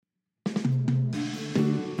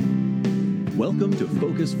Welcome to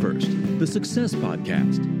Focus First, the Success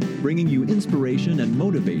Podcast, bringing you inspiration and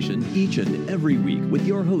motivation each and every week with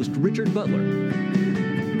your host, Richard Butler.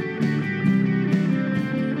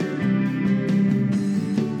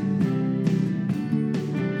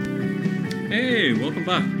 Hey, welcome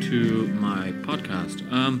back to my podcast.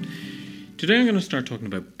 Today I'm going to start talking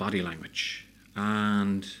about body language.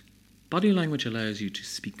 And body language allows you to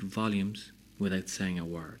speak volumes without saying a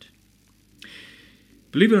word.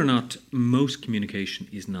 Believe it or not, most communication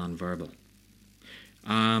is non-verbal.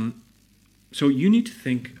 So you need to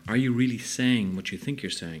think, are you really saying what you think you're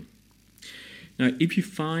saying? Now, if you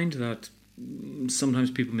find that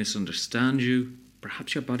sometimes people misunderstand you,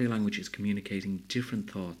 perhaps your body language is communicating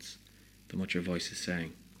different thoughts than what your voice is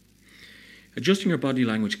saying. Adjusting your body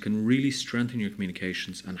language can really strengthen your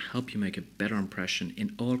communications and help you make a better impression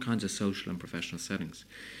in all kinds of social and professional settings.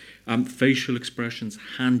 Facial expressions,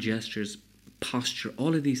 hand gestures, posture,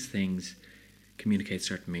 all of these things communicate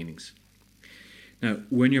certain meanings. Now,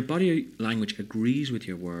 when your body language agrees with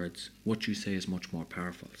your words, what you say is much more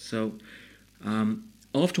powerful. So,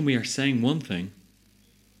 often we are saying one thing.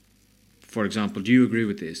 For example, do you agree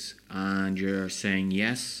with this? And you're saying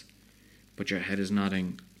yes, but your head is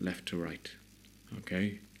nodding left to right.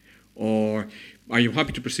 Okay? Or, are you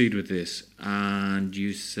happy to proceed with this? And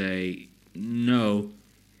you say no,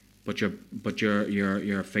 but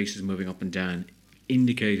your face is moving up and down,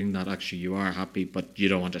 indicating that actually you are happy, but you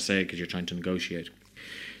don't want to say it because you're trying to negotiate.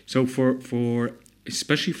 So for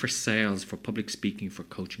especially for sales, for public speaking, for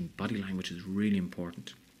coaching, body language is really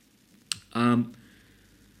important. I'm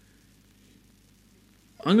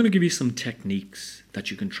going to give you some techniques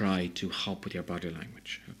that you can try to help with your body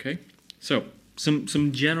language. Okay, so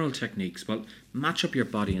some general techniques. Well, match up your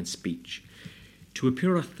body and speech. To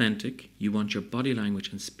appear authentic, you want your body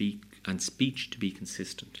language and speech to be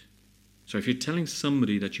consistent. So if you're telling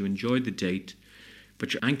somebody that you enjoyed the date,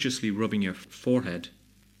 but you're anxiously rubbing your forehead,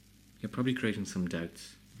 you're probably creating some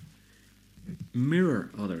doubts.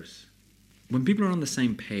 Mirror others. When people are on the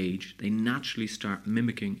same page, they naturally start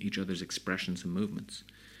mimicking each other's expressions and movements.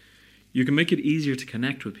 You can make it easier to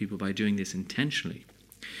connect with people by doing this intentionally.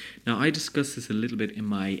 Now, I discuss this a little bit in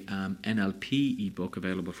my NLP ebook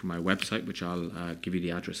available from my website, which I'll give you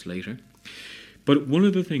the address later. But one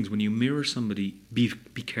of the things, when you mirror somebody, be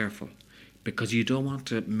careful, because you don't want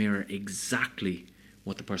to mirror exactly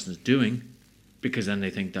what the person is doing, because then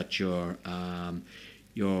they think that you're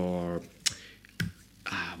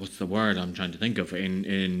what's the word I'm trying to think of?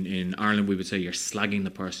 In Ireland, we would say you're slagging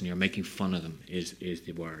the person, you're making fun of them is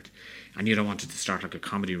the word. And you don't want it to start like a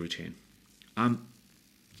comedy routine.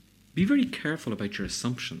 Be very careful about your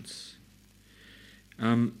assumptions.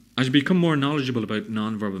 As you become more knowledgeable about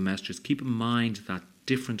non-verbal messages, keep in mind that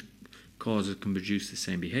different causes can produce the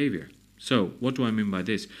same behaviour. So, what do I mean by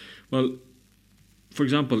this? Well, for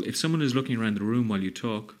example, if someone is looking around the room while you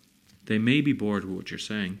talk, they may be bored with what you're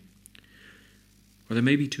saying, or they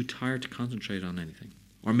may be too tired to concentrate on anything,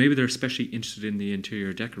 or maybe they're especially interested in the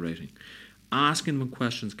interior decorating. Asking them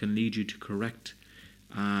questions can lead you to correctly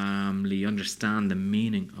understand the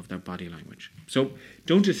meaning of their body language. So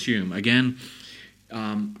don't assume. Again,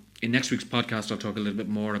 in next week's podcast, I'll talk a little bit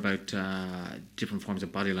more about different forms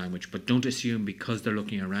of body language, but don't assume because they're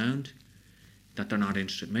looking around that they're not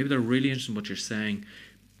interested. Maybe they're really interested in what you're saying,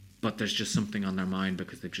 but there's just something on their mind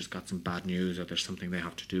because they've just got some bad news or there's something they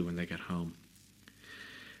have to do when they get home.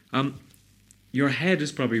 Your head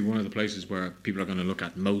is probably one of the places where people are going to look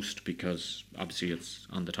at most because obviously it's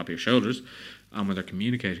on the top of your shoulders when they're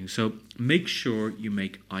communicating. So make sure you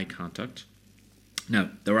make eye contact.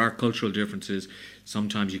 Now, there are cultural differences.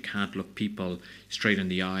 Sometimes you can't look people straight in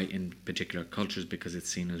the eye in particular cultures because it's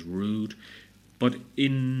seen as rude. But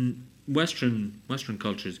in Western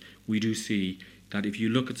cultures, we do see that if you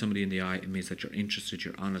look at somebody in the eye, it means that you're interested,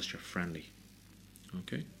 you're honest, you're friendly.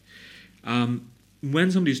 Okay?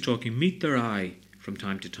 When somebody's talking, meet their eye from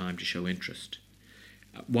time to time to show interest,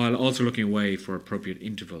 while also looking away for appropriate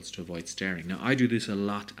intervals to avoid staring. Now, I do this a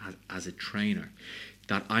lot as a trainer,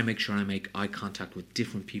 that I make sure I make eye contact with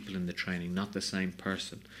different people in the training, not the same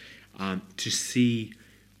person, to see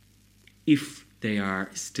if they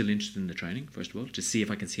are still interested in the training, first of all, to see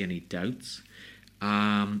if I can see any doubts.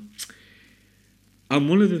 And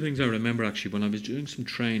one of the things I remember actually when I was doing some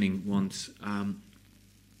training once,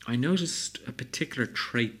 I noticed a particular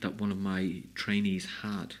trait that one of my trainees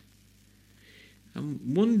had.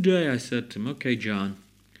 And one day I said to him, "Okay, John,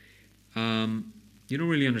 you don't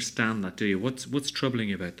really understand that, do you? What's troubling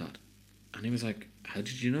you about that?" And he was like, "How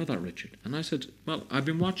did you know that, Richard?" And I said, "Well, I've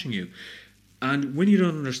been watching you. And when you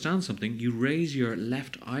don't understand something, you raise your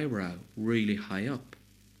left eyebrow really high up.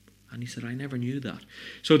 And he said, I never knew that.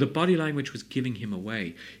 So the body language was giving him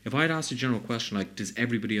away. If I had asked a general question like, does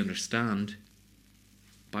everybody understand?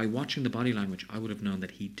 By watching the body language, I would have known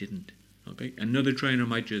that he didn't. Okay. Another trainer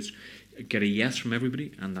might just get a yes from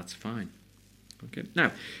everybody, and that's fine. Okay.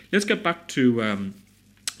 Now, let's get back to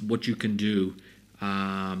what you can do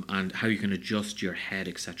and how you can adjust your head,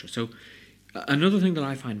 etc. So another thing that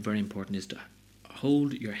I find very important is to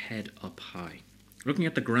hold your head up high. Looking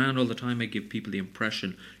at the ground all the time may give people the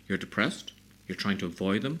impression you're depressed, you're trying to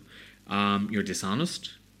avoid them, you're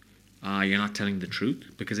dishonest, you're not telling the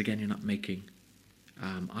truth, because again, you're not making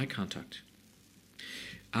eye contact.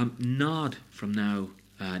 Nod from now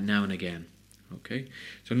and again. Okay,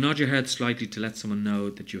 so nod your head slightly to let someone know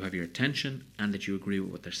that you have your attention and that you agree with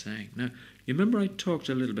what they're saying. Now, you remember I talked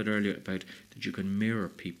a little bit earlier about that you can mirror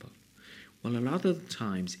people. Well, a lot of the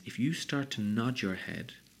times, if you start to nod your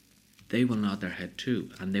head, they will nod their head too,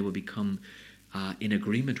 and they will become in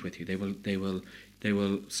agreement with you. They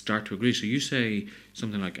will start to agree. So you say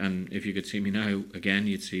something like, and if you could see me now, again,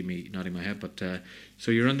 you'd see me nodding my head. But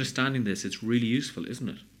so you're understanding this. It's really useful, isn't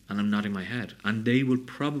it? And I'm nodding my head. And they will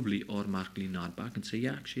probably automatically nod back and say,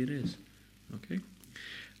 yeah, actually it is. Okay.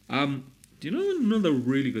 Do you know another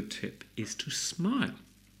really good tip is to smile?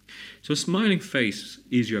 So a smiling face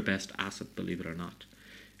is your best asset, believe it or not.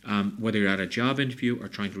 Whether you're at a job interview or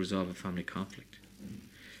trying to resolve a family conflict.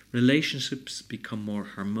 Relationships become more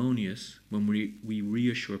harmonious when we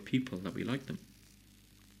reassure people that we like them.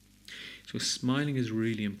 So smiling is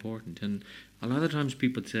really important. And a lot of times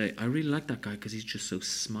people say, I really like that guy because he's just so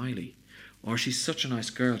smiley. Or she's such a nice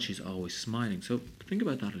girl, she's always smiling. So think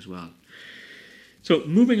about that as well. So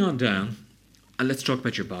moving on down, and let's talk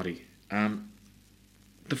about your body.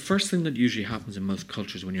 The first thing that usually happens in most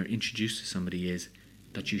cultures when you're introduced to somebody is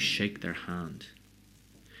that you shake their hand.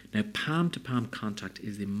 Now, palm-to-palm contact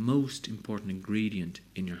is the most important ingredient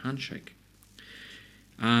in your handshake.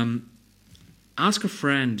 Ask a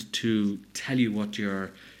friend to tell you what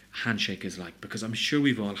your handshake is like, because I'm sure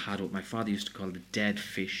we've all had what my father used to call the dead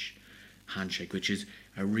fish handshake, which is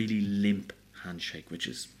a really limp handshake, which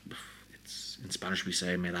is, it's in Spanish we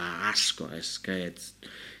say, me da asco, it's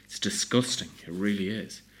disgusting, it really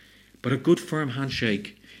is. But a good firm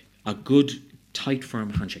handshake, a good tight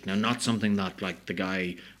firm handshake, now not something that like the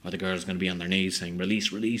guy or the girl is going to be on their knees saying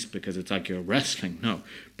release, release, because it's like you're wrestling, no,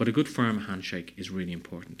 but a good firm handshake is really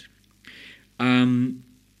important.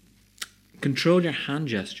 Control your hand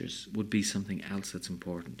gestures would be something else that's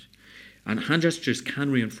important. And hand gestures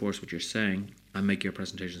can reinforce what you're saying and make your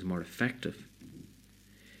presentations more effective.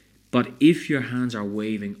 But if your hands are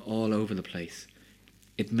waving all over the place,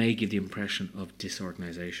 it may give the impression of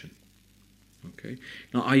disorganization. Okay.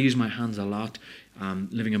 Now, I use my hands a lot.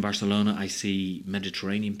 Living in Barcelona, I see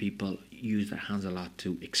Mediterranean people use their hands a lot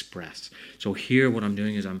to express. So here, what I'm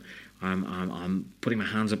doing is I'm putting my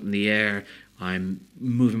hands up in the air. I'm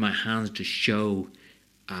moving my hands to show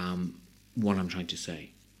what I'm trying to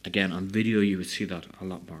say. Again, on video, you would see that a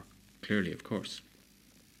lot more clearly, of course.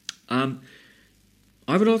 I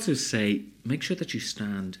would also say, make sure that you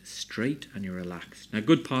stand straight and you're relaxed. Now,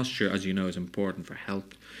 good posture, as you know, is important for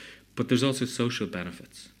health, but there's also social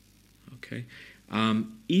benefits. Okay,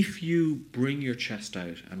 if you bring your chest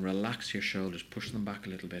out and relax your shoulders, push them back a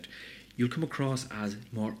little bit, you'll come across as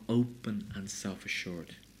more open and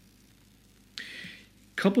self-assured.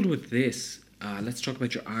 Coupled with this, let's talk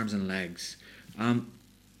about your arms and legs.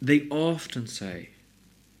 They often say,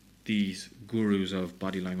 these gurus of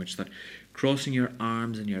body language, that crossing your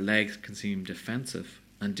arms and your legs can seem defensive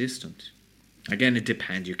and distant. Again, it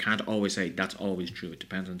depends. You can't always say that's always true. It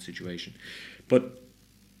depends on the situation. But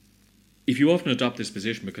if you often adopt this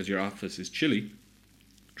position because your office is chilly,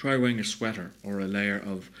 try wearing a sweater or a layer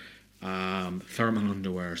of thermal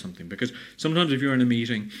underwear or something. Because sometimes if you're in a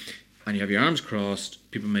meeting and you have your arms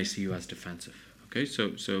crossed, people may see you as defensive. Okay,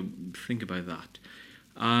 so think about that.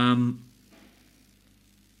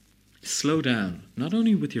 Slow down, not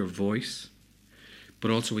only with your voice, but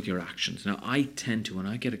also with your actions. Now, I tend to, when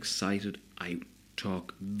I get excited, I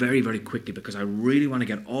talk very, very quickly because I really want to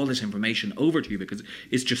get all this information over to you because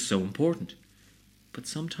it's just so important. But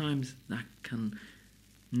sometimes that can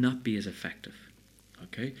not be as effective.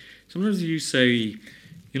 Okay? Sometimes you say,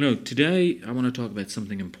 today I want to talk about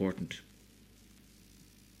something important.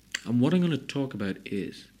 And what I'm going to talk about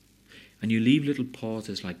is, and you leave little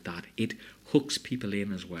pauses like that, it hooks people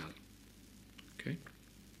in as well. Okay?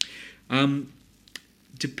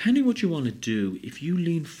 Depending what you want to do, if you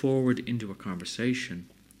lean forward into a conversation,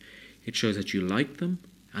 it shows that you like them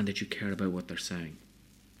and that you care about what they're saying.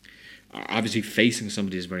 Obviously, facing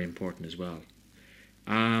somebody is very important as well.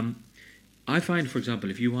 I find, for example,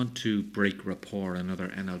 if you want to break rapport, another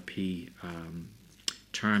NLP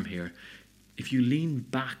term here, if you lean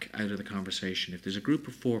back out of the conversation, if there's a group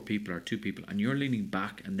of 4 people or 2 people and you're leaning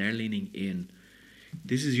back and they're leaning in,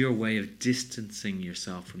 this is your way of distancing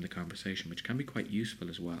yourself from the conversation, which can be quite useful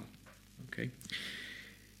as well. Okay.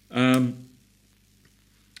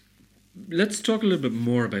 Let's talk a little bit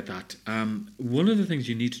more about that. One of the things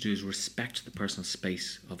you need to do is respect the personal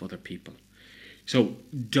space of other people. So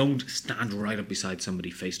don't stand right up beside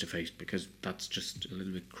somebody face to face, because that's just a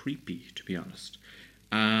little bit creepy, to be honest.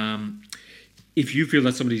 If you feel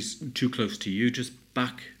that somebody's too close to you, just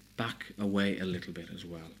back away a little bit as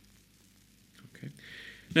well. Okay.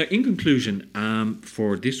 Now, in conclusion,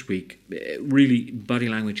 for this week, really, body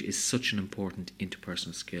language is such an important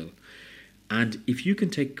interpersonal skill. And if you can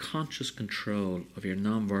take conscious control of your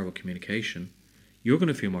non-verbal communication, you're going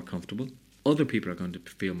to feel more comfortable. Other people are going to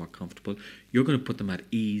feel more comfortable. You're going to put them at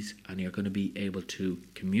ease, and you're going to be able to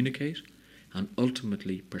communicate and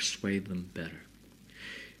ultimately persuade them better.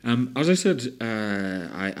 As I said,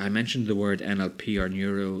 I mentioned the word NLP, or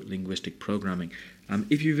Neuro-Linguistic Programming.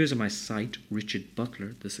 If you visit my site,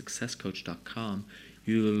 richardbutler.thesuccesscoach.com,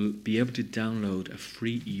 you'll be able to download a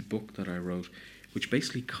free ebook that I wrote, which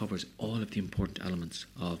basically covers all of the important elements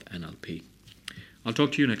of NLP. I'll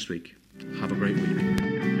talk to you next week. Have a great week.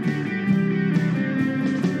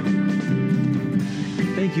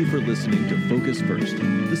 Thank you for listening to Focus First,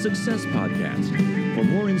 the Success Podcast. For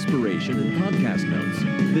more inspiration and podcast notes,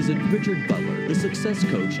 visit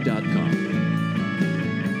richardbutlerthesuccesscoach.com.